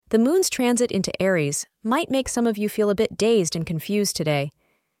The moon's transit into Aries might make some of you feel a bit dazed and confused today.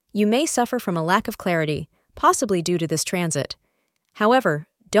 You may suffer from a lack of clarity, possibly due to this transit. However,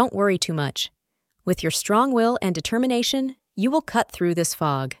 don't worry too much. With your strong will and determination, you will cut through this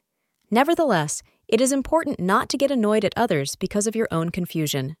fog. Nevertheless, it is important not to get annoyed at others because of your own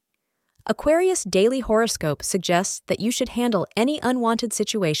confusion. Aquarius Daily Horoscope suggests that you should handle any unwanted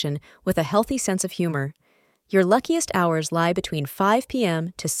situation with a healthy sense of humor. Your luckiest hours lie between 5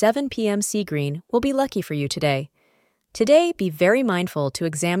 p.m. to 7 p.m. Sea Green will be lucky for you today. Today, be very mindful to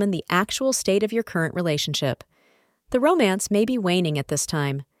examine the actual state of your current relationship. The romance may be waning at this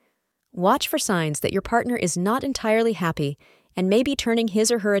time. Watch for signs that your partner is not entirely happy and may be turning his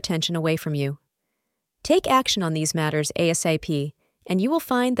or her attention away from you. Take action on these matters ASAP, and you will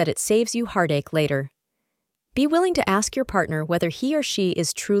find that it saves you heartache later. Be willing to ask your partner whether he or she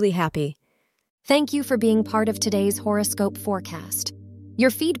is truly happy. Thank you for being part of today's horoscope forecast.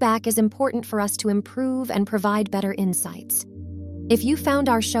 Your feedback is important for us to improve and provide better insights. If you found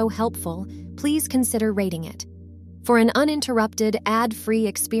our show helpful, please consider rating it. For an uninterrupted, ad-free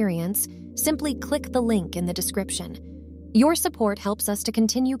experience, simply click the link in the description. Your support helps us to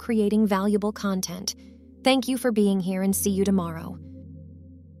continue creating valuable content. Thank you for being here and see you tomorrow.